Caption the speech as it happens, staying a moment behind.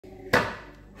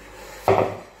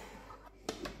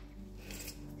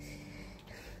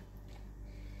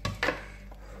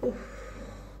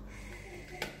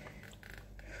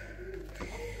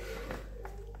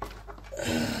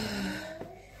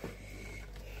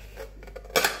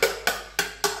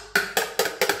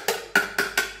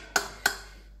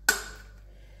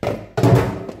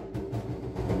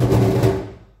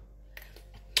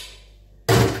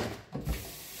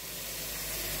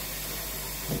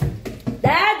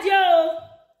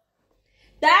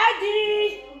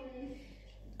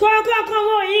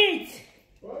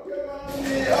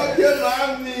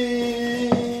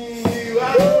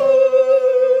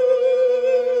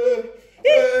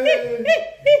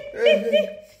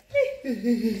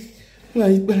Eat. Now,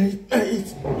 you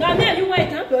want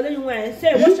it, you want.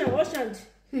 Say,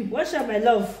 wash hand, my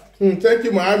love. Thank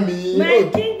you, mommy.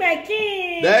 My king.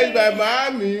 That is my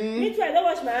mommy. Me too, I don't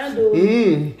wash my hand though.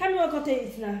 How many more to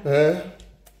eat now?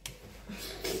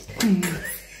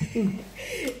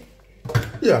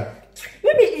 Yeah.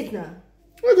 Let me eat now.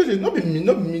 What is it? Not be me. I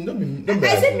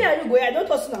said me and you go. I don't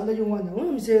trust now that you want.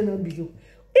 When you say not be you.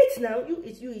 Eat now. You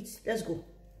eat. Let's go.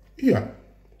 Yeah.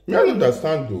 Me I don't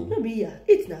understand though. No be here.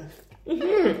 Eat now. I'm not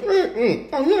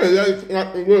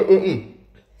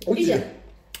Yeah.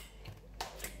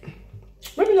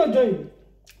 Let me not join you.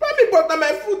 Mommy, but now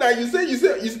my food that you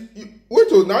wait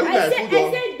till now I said,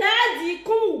 Daddy,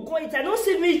 come go eat. I don't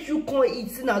say make you come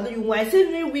eat now. You want? I said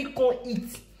make we come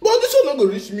eat. But this one not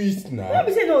gonna reach me eat now. Let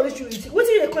me say no reach you eat. What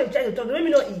you come try to talk? Let me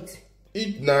not eat.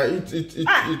 Eat now, eat.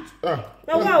 Now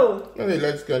wow. No, they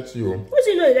like this kind of you. What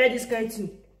you know you like this kind of thing?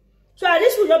 So at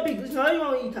least food not big. Now you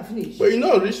want to eat and finish. But you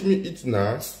know reach me eat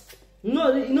now.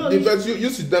 No, But you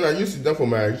sit down and you sit down for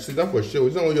share. It's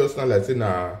not what you stand like say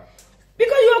nah.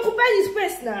 Because you occupy this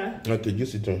space now. Okay, you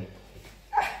sit down.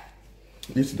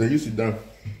 You sit down.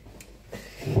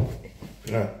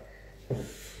 Yeah.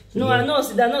 No, I know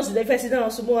sit down. If I sit down,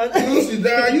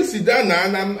 You sit down now,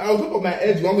 and I was up on my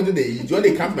head. You want me to eat? You want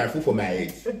to count my food for my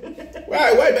head?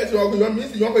 Why better you want me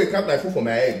to count my food for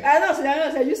my head? I know sit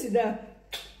down. You sit down.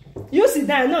 You sit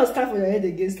down. No stand for your head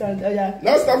again. Stand. Oh yeah.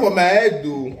 Not stand for my head,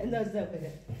 though. No stand for your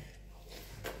head.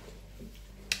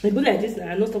 You go like this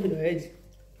now. Not stand for your head.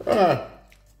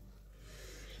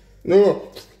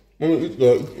 No. Eat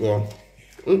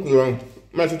wrong.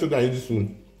 My sister don't eat this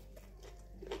food.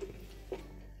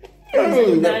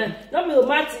 Not be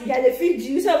romantic. You dey feed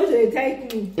you. So they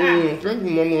thank me. Thank you,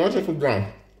 mommy. I should sit down.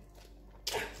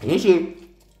 You see?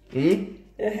 You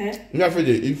have to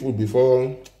eat food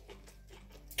before.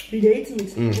 You dey eat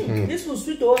meat. This food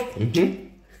sweet oh.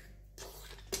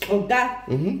 Oh that.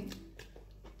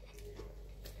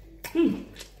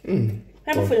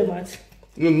 Put for your mouth.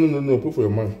 No. Put for your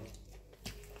mouth.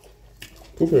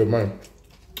 Put for your mouth.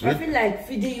 I feel like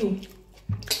feeding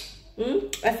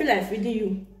you. I feel like feeding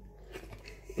you.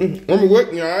 I'm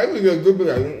working now. I will get good.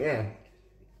 Yeah.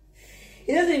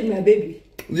 He doesn't eat my baby.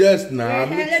 Yes, nah.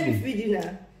 Let me feed you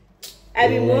now. I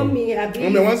be mommy. I want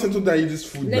to settle down eat this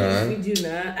food now. Let me feed you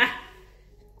now.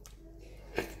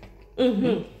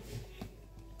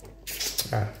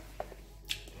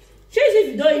 If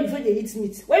you don't eat before they eat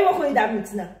meat, why you want to eat that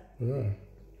meat now?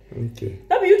 Okay.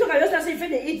 That means you talk about just say if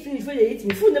they eat finish, before they eat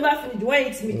meat. Food never finish. You want to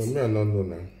eat meat? No, no.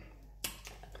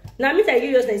 Now meat I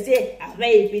give you just say I buy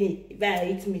it finish if I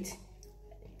eat meat.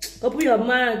 Open your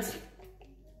mouth.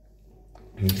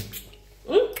 The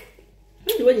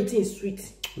way the thing is sweet.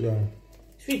 Yeah.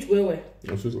 Sweet well.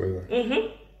 Sweet well.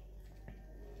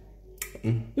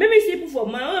 Maybe simple for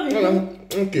man.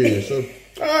 Okay, so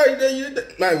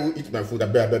I will eat my food. I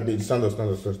better stand up.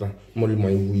 Money,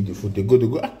 we eat the food. They go.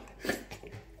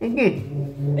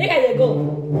 Make I go.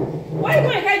 Why you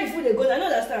going to carry the food? They go. I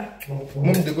don't understand.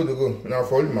 Mom, they go. Now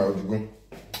for all my they go.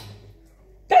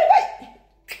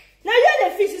 Now you are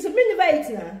the fish. So me never eat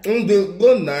now. They go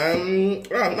now.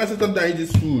 My sister don't eat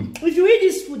this food. If you eat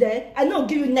this food, I don't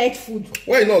give you night food.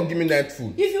 Why you not give me night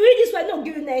food? If you eat this food, I don't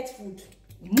give you night food.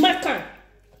 Makan.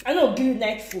 I don't give you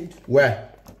night food. Where?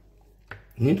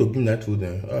 You need to give me night food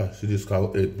then. See this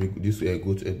cow head big. This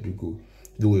goat head big.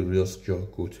 Do a real straw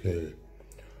goat hair.